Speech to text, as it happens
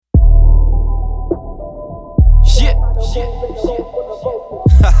Let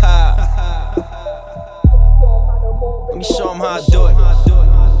me show them how I do it.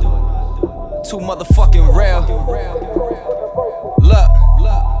 Too motherfucking real. Look.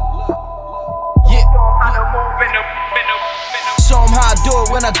 Yeah. Show them how I do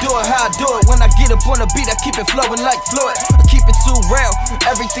it, when I do it, how I do it. When I get up on the beat, I keep it flowing like fluid. I keep it too real,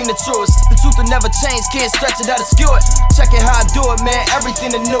 everything the truest. The truth will never change, can't stretch it out or skew it. Check it how I do it, man,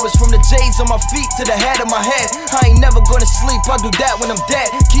 everything the newest. From the J's on my feet to the head of my head. I ain't never gonna sleep, I'll do that when I'm dead.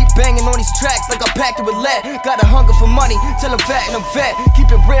 Keep banging on these tracks like I packed it with lead. Got a hunger for money, till I'm fat and I'm fat.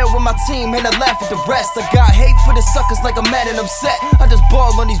 Keep it real with my team and I laugh at the rest. I got hate for the suckers like I'm mad and upset. I just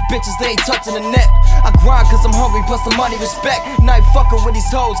ball on these bitches, they ain't touching the net. I grind cause I'm hungry, plus the money, respect. And I ain't fucking with these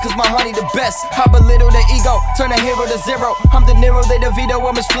hoes cause my honey the best. I belittle the ego, turn a hero to zero. I'm De Niro, they DeVito,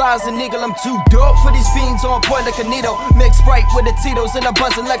 I'm as fly as an eagle. I'm too dope for these fiends on point like a needle. Mix Sprite with the Tito's and I'm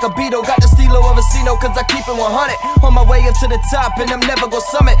buzzing like a beetle. Got the stilo of a Cino cause I keep it 100. On my way up to the top and I'm never gon'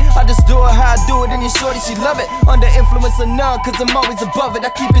 summit. I just do it how I do it and your shorty she love it. Under influence of none cause I'm always above it. I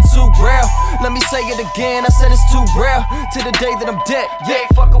keep it too real. Let me say it again, I said it's too real. To the day that I'm dead. Yeah,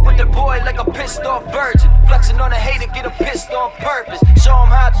 fucking with the boy like a pissed off virgin. Flexing on a hater, get him pissed on purpose. Show him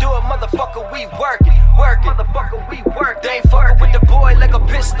how I do it, motherfucker, we working. Motherfucker, we work. They ain't fucking with the boy like a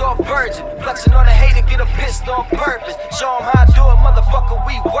pissed off virgin. Flexing on a hater, get him pissed on purpose. Show him how I do it, motherfucker,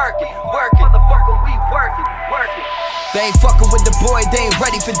 we working. Motherfucker, we working. They ain't fucking with the boy, they ain't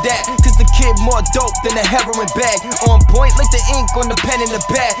ready for that. Cause the kid more dope than a heroin bag. On point like the ink on the pen in the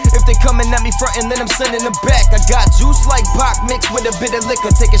bag. If they coming at me frontin', then I'm sending them back. I got juice like Bach mixed with a bit of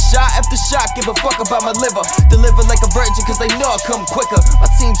liquor. Take a shot after shot, give a fuck about my liver. Deliver like a virgin cause they know I come quicker. My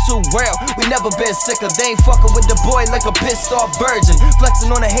team too real, we never been sicker. They ain't fucking with the boy like a pissed off virgin.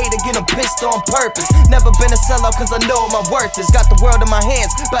 Flexing on a hater, get him pissed on purpose. Never been a sellout cause I know what my worth is. Got the world in my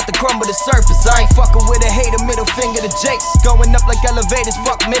hands, about to crumble the surface. I ain't fucking with a hater, middle finger to Jakes. Going up like elevators,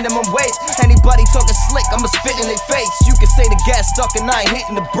 fuck minimum wage. Anybody talking slick, I'ma spit in their face. You can say the gas stuck and I ain't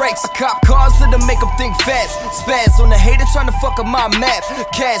hitting the brakes. I cop cars to make them think fast. Spaz on the hater trying to fuck up my map.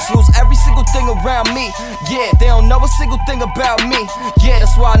 Cash rules every single thing around me. Yeah, they don't know a single thing about me. Yeah,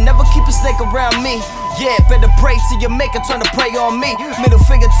 that's why I never keep a snake around me. Yeah, better pray to your maker trying to pray on me. Middle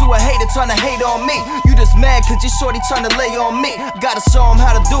finger to a hater trying to hate on me. You just mad cause your shorty trying to lay on me. Gotta show them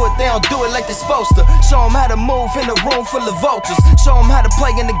how to do it, they don't do it like they're supposed to. Show them how to move in a room full of vultures. Show them how to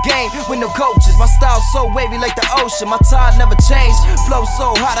play in the game with no coaches. My style so wavy like the ocean, my tide never changed. Flow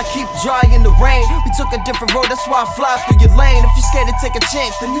so hot I keep dry in the rain. We took a different road, that's why I fly through your lane. If you scared to take a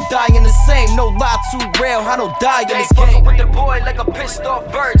chance, then you die in the same. No lie, too real, I don't die in this game. With the boy like a pissed off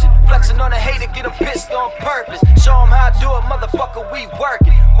virgin. Flexing on a hater, get him pissed on purpose. Show him how I do it, motherfucker, we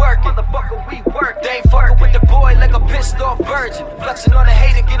working. Motherfucker, we work. They ain't fucking with the boy like a pissed off virgin. Flexing on a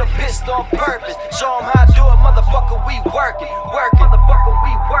hater, get him pissed on purpose. Show him how